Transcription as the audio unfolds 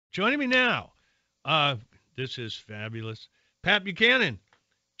Joining me now, this is fabulous, Pat Buchanan.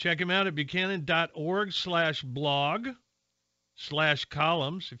 Check him out at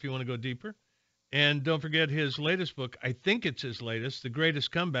buchanan.org/blog/columns if you want to go deeper. And don't forget his latest book. I think it's his latest, The Greatest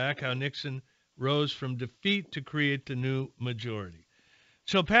Comeback, How Nixon Rose from Defeat to Create the New Majority.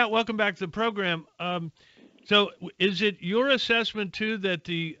 So, Pat, welcome back to the program. So is it your assessment, too, that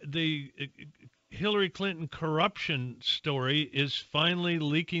the Hillary Clinton corruption story is finally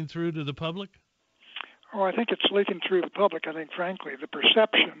leaking through to the public? Oh, I think it's leaking through the public. I think, frankly, the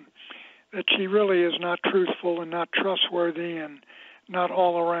perception that she really is not truthful and not trustworthy and not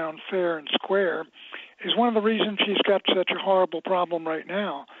all around fair and square is one of the reasons she's got such a horrible problem right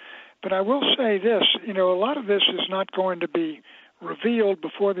now. But I will say this, a lot of this is not going to be revealed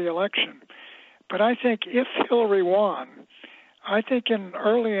before the election. But I think if Hillary won, I think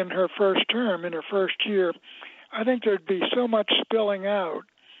early in her first term, in her first year, I think there'd be so much spilling out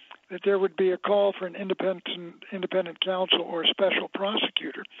that there would be a call for an independent counsel or a special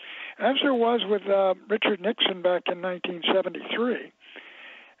prosecutor, as there was with Richard Nixon back in 1973.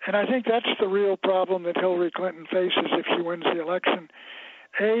 And I think that's the real problem that Hillary Clinton faces if she wins the election.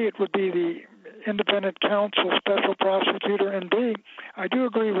 A, it would be the independent counsel, special prosecutor, and B, I do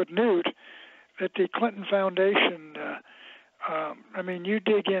agree with Newt that the Clinton Foundation, you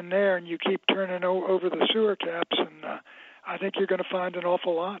dig in there and you keep turning over the sewer caps, and I think you're going to find an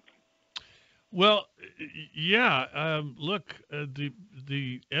awful lot. Well, yeah. Look, the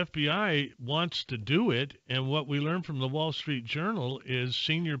FBI wants to do it, and what we learned from the Wall Street Journal is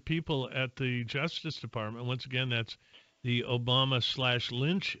senior people at the Justice Department. Once again, that's the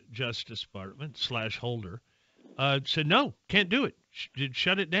Obama/Lynch Justice Department /Holder. Said no, can't do it.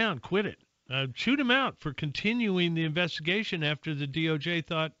 Shut it down. Quit it. Shoot him out for continuing the investigation after the DOJ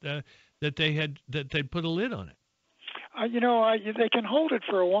thought that they'd put a lid on it. They can hold it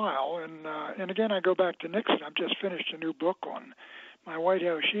for a while, and again, I go back to Nixon. I've just finished a new book on my White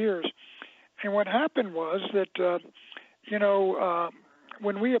House years, and what happened was that,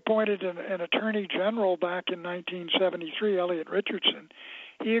 when we appointed an attorney general back in 1973, Elliot Richardson,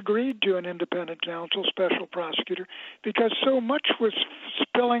 he agreed to an independent counsel, special prosecutor, because so much was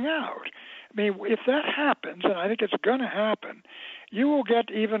spilling out. I mean, if that happens, and I think it's going to happen, you will get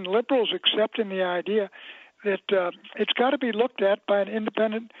even liberals accepting the idea that it's got to be looked at by an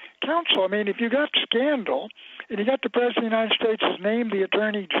independent counsel. I mean, if you got scandal, and you got the President of the United States is named the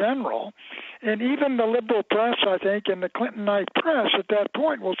Attorney General, and even the liberal press, I think, and the Clintonite press at that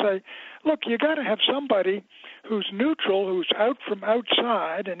point will say, look, you got to have somebody who's neutral, who's out from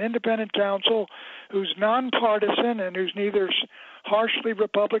outside, an independent counsel who's nonpartisan and who's neither harshly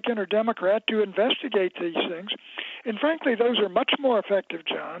Republican or Democrat to investigate these things. And frankly, those are much more effective,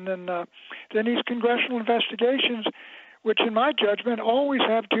 John, than these congressional investigations, which in my judgment always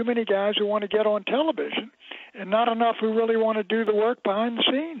have too many guys who want to get on television and not enough who really want to do the work behind the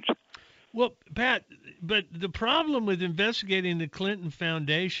scenes. Well, Pat, but the problem with investigating the Clinton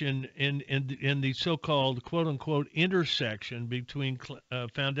Foundation and the so-called quote-unquote intersection between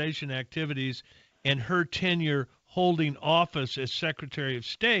foundation activities and her tenure holding office as Secretary of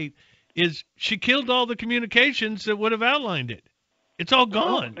State is she killed all the communications that would have outlined it. It's all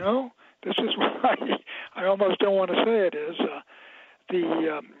gone. No, this is why I almost don't want to say it is.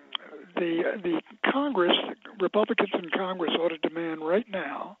 The Congress, Republicans in Congress ought to demand right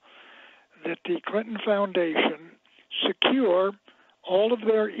now that the Clinton Foundation secure all of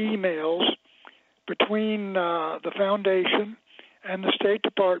their emails between the foundation and the State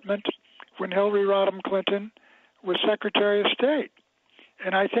Department when Hillary Rodham Clinton was Secretary of State.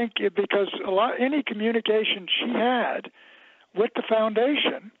 And I think because any communication she had with the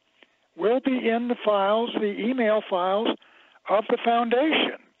foundation will be in the files, the email files of the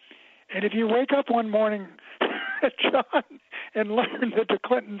foundation. And if you wake up one morning, John, and learn that the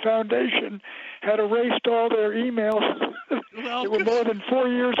Clinton Foundation had erased all their emails that were more than 4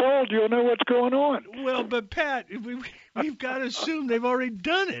 years old, you'll know what's going on. Well, but Pat, we've got to assume they've already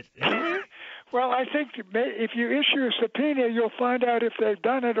done it, haven't we? Well, I think if you issue a subpoena, you'll find out if they've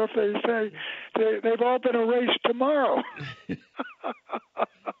done it or if they say they've all been erased tomorrow.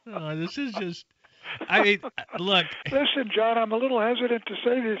 Oh, this is just, I mean, look. Listen, John, I'm a little hesitant to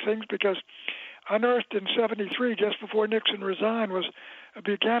say these things because unearthed in 73, just before Nixon resigned, was a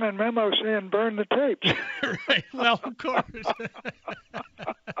Buchanan memo saying burn the tapes. Right. Well, of course.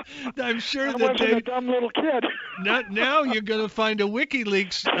 I'm sure I wasn't a dumb little kid. Now you're going to find a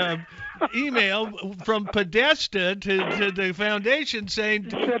WikiLeaks email from Podesta to the foundation saying,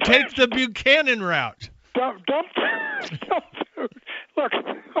 take the Buchanan route. Don't look,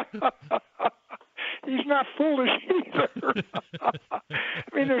 he's not foolish either. I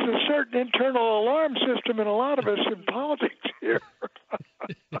mean, there's a certain internal alarm system in a lot of us in politics here.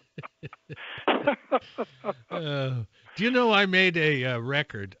 Do you know I made a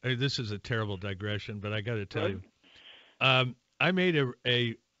record? This is a terrible digression, but I got to tell you, I made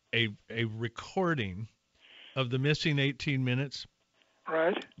a recording of the missing 18 minutes.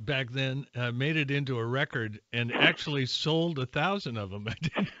 Right. Back then, made it into a record and actually sold 1,000 of them. I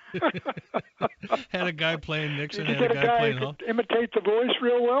did. Had a guy playing Nixon, Did you had get a guy playing who Hall. could imitate the voice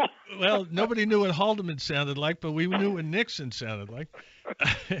real well? Well, nobody knew what Haldeman sounded like, but we knew what Nixon sounded like.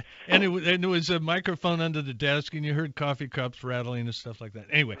 And it was a microphone under the desk, and you heard coffee cups rattling and stuff like that.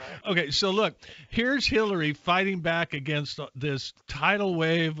 Anyway, okay, so look, here's Hillary fighting back against this tidal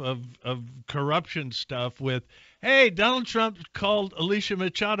wave of corruption stuff with, hey, Donald Trump called Alicia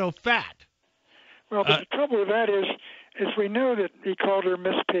Machado fat. Well, but the trouble with that is we know that he called her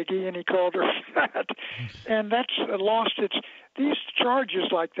Miss Piggy and he called her fat, and that's lost its. These charges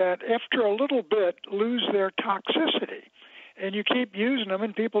like that, after a little bit, lose their toxicity. And you keep using them,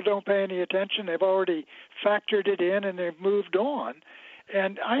 and people don't pay any attention. They've already factored it in, and they've moved on.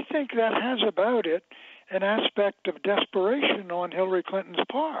 And I think that has about it an aspect of desperation on Hillary Clinton's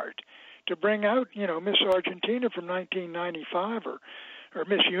part to bring out, Miss Argentina from 1995 or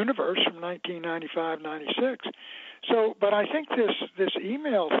Miss Universe from 1995-96. So, but I think this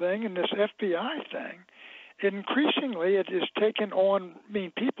email thing and this FBI thing, increasingly it is taken on. I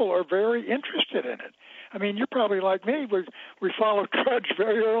mean, people are very interested in it. I mean, you're probably like me. We follow Drudge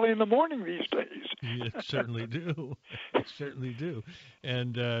very early in the morning these days. You certainly do. I certainly do.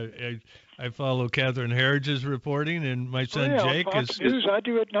 And I follow Catherine Herridge's reporting, and my son Jake Fox News. I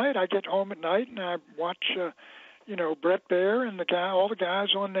do at night. I get home at night and I watch, Brett Baer and all the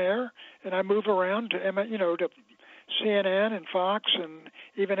guys on there, and I move around to to CNN and Fox and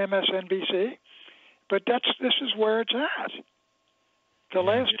even MSNBC. But this is where it's at. The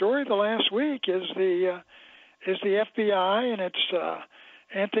last story the last week is the FBI, and it's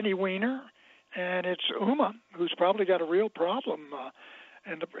Anthony Weiner, and it's Uma, who's probably got a real problem.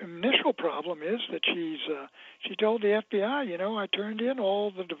 And the initial problem is that she told the FBI, I turned in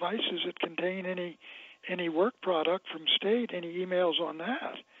all the devices that contain any work product from state, any emails on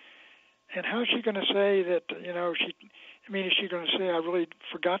that. And how's she going to say that, is she going to say I really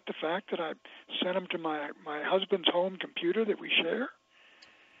forgot the fact that I sent them to my husband's home computer that we share?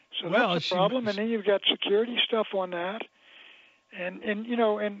 So that's the problem. And then you've got security stuff on that. And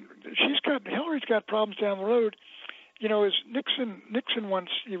Hillary's got problems down the road. As Nixon once,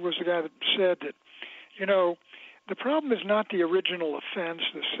 he was the guy that said that, the problem is not the original offense,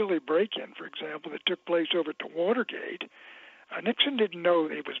 the silly break-in, for example, that took place over to Watergate. Nixon didn't know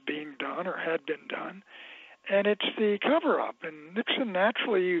it was being done or had been done. And it's the cover-up. And Nixon,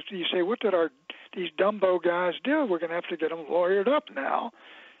 naturally, you say, what did these Dumbo guys do? We're going to have to get them lawyered up now.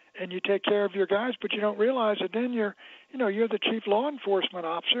 And you take care of your guys, but you don't realize that then you're the chief law enforcement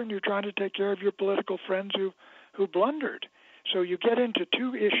officer, and you're trying to take care of your political friends who blundered. So you get into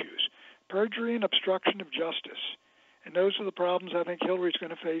two issues, perjury and obstruction of justice. And those are the problems I think Hillary's going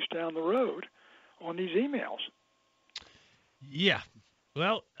to face down the road on these emails. Yeah.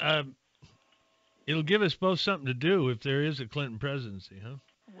 Well, it'll give us both something to do if there is a Clinton presidency, huh?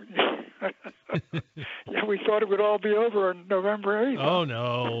 Yeah, we thought it would all be over on November 8th. Oh,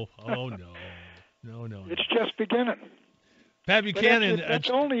 no. No. It's just beginning. Pat Buchanan. That's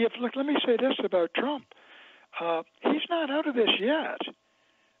only if, look, let me say this about Trump. He's not out of this yet.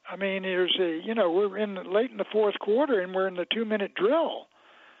 I mean, we're late in the fourth quarter and we're in the 2-minute drill.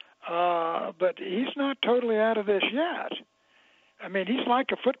 But he's not totally out of this yet. I mean, he's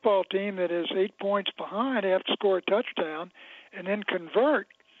like a football team that is 8 points behind. They have to score a touchdown and then convert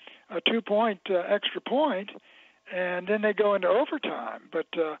a 2-point extra point, and then they go into overtime. But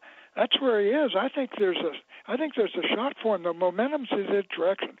that's where he is. I think there's a shot for him. The momentum's in his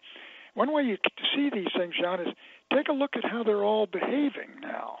direction. One way you see these things, John, is take a look at how they're all behaving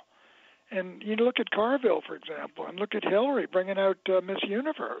now. And you look at Carville, for example, and look at Hillary bringing out Miss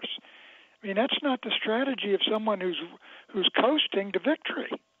Universe. I mean, that's not the strategy of someone who's coasting to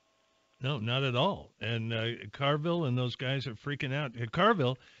victory. No, not at all. And Carville and those guys are freaking out.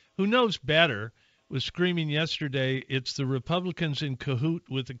 Carville, who knows better, was screaming yesterday, it's the Republicans in cahoot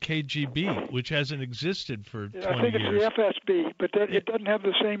with the KGB, which hasn't existed for 20 years. I think it's the FSB, but it doesn't have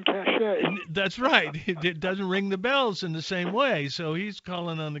the same cachet. That's right. It doesn't ring the bells in the same way, so he's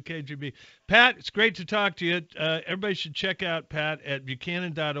calling on the KGB. Pat, it's great to talk to you. Everybody should check out Pat at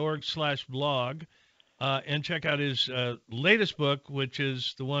buchanan.org/blog and check out his latest book, which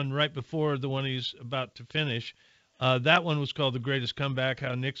is the one right before the one he's about to finish. That one was called The Greatest Comeback,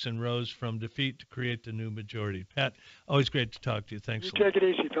 How Nixon Rose from Defeat to Create the New Majority. Pat, always great to talk to you. Thanks You a lot. take it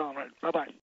easy, Tom. Bye-bye.